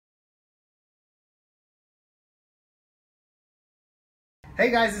Hey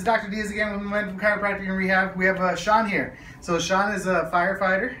guys, it's Dr. Diaz again with Momentum Chiropractic and Rehab. We have Sean here. So Sean is a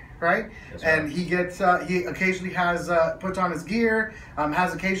firefighter, right? Yes, and he gets he occasionally has puts on his gear,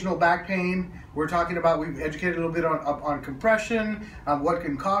 has occasional back pain. We're talking about, we've educated a little bit on compression, what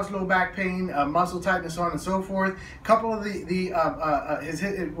can cause low back pain, muscle tightness, so on and so forth. A couple of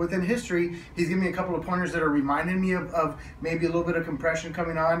within history, he's given me a couple of pointers that are reminding me of maybe a little bit of compression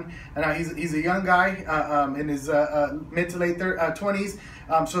coming on. And he's a young guy in his mid to late 20s.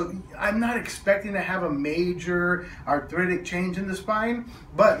 So I'm not expecting to have a major arthritic change in the spine,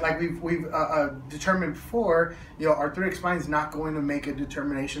 but like we've determined before, arthritic spine is not going to make a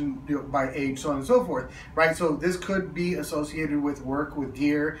determination by age, so on and so forth, right? So this could be associated with work, with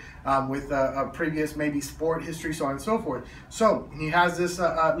gear, with a previous maybe sport history, so on and so forth. So he has this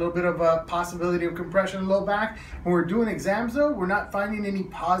little bit of a possibility of compression in the low back. When we're doing exams though, we're not finding any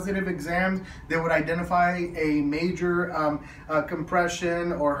positive exams that would identify a major compression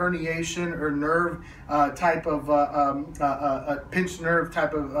or herniation or nerve type of a pinched nerve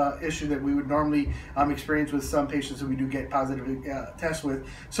type of issue that we would normally experience with some patients that we do get positive tests with.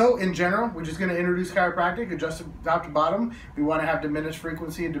 So in general, we're just going to introduce chiropractic, adjust top to bottom. We want to have diminished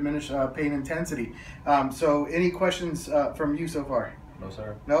frequency and diminished pain intensity. So any questions from you so far? No,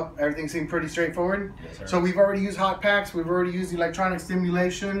 sir. Nope, everything seemed pretty straightforward. Yes, sir. So we've already used hot packs, we've already used electronic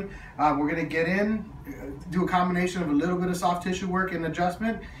stimulation. We're gonna get in, do a combination of a little bit of soft tissue work and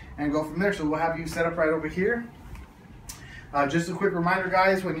adjustment, and go from there. So we'll have you set up right over here. Just a quick reminder,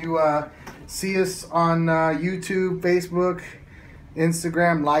 guys, when you see us on YouTube, Facebook,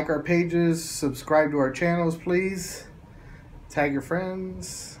 Instagram, like our pages, subscribe to our channels, please. Tag your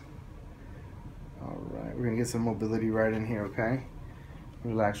friends. All right, we're gonna get some mobility right in here, okay?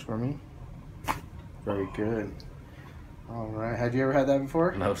 Relax for me. Very good. All right. Had you ever had that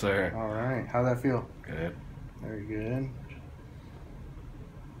before? No, sir. All right. How'd that feel? Good. Very good.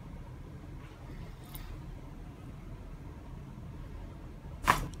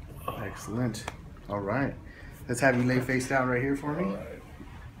 Excellent. All right. Let's have you lay face down right here for me. All right.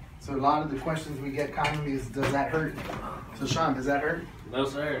 So a lot of the questions we get commonly is, does that hurt? So Sean, does that hurt? No,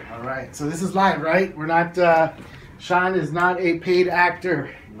 sir. All right. So this is live, right? We're not... Sean is not a paid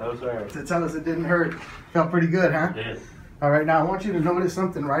actor. No, sir. To tell us it didn't hurt. Felt pretty good, huh? Yes. All right, now I want you to notice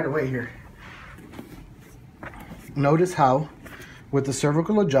something right away here. Notice how, with the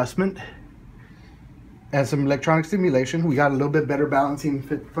cervical adjustment and some electronic stimulation, we got a little bit better balancing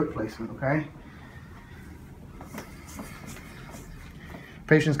foot placement, okay?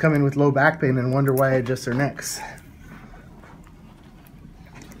 Patients come in with low back pain and wonder why I adjust their necks.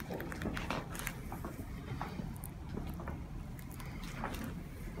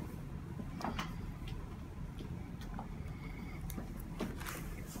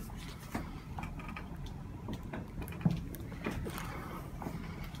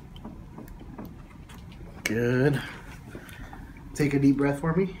 Good. Take a deep breath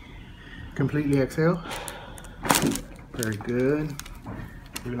for me. Completely exhale. Very good.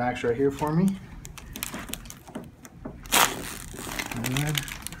 Relax right here for me. Good.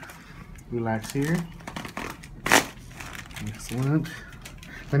 Relax here. Excellent.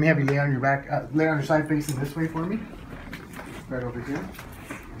 Let me have you lay on your back, lay on your side facing this way for me. Right over here.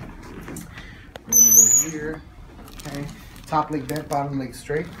 We're gonna go here. Okay. Top leg bent, bottom leg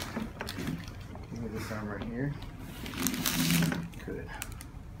straight. This arm right here. Good.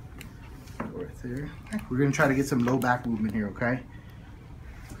 Right there. We're going to try to get some low back movement here, okay?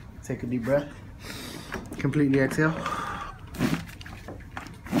 Take a deep breath. Completely exhale.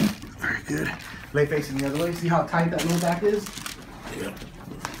 Very good. Lay facing the other way. See how tight that low back is? Yeah.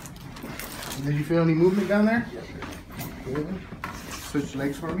 Did you feel any movement down there? Yes, sir. Good. Switch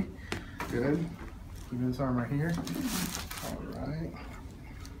legs for me. Good. Keep this arm right here. All right.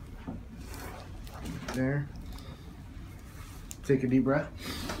 There. Take a deep breath.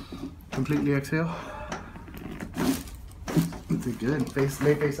 Completely exhale. That's good.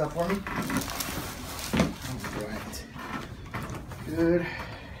 Lay face up for me. All right. Good.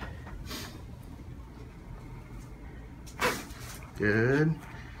 Good.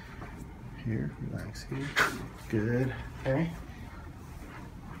 Here, relax here. Good. Okay.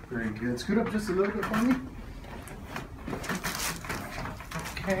 Very good. Scoot up just a little bit for me.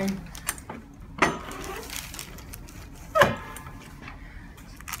 Okay.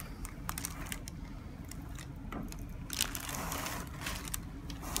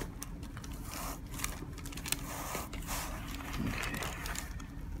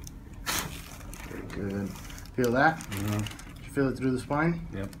 Good. Feel that? Mm-hmm. Did you feel it through the spine?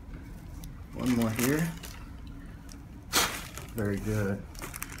 Yep. One more here. Very good.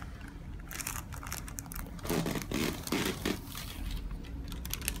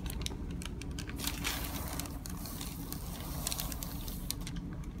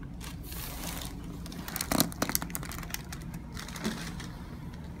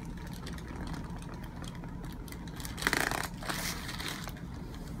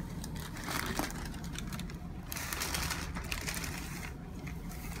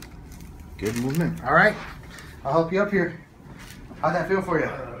 Good movement. All right. I'll help you up here. How'd that feel for you?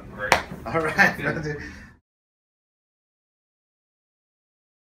 Great. All right.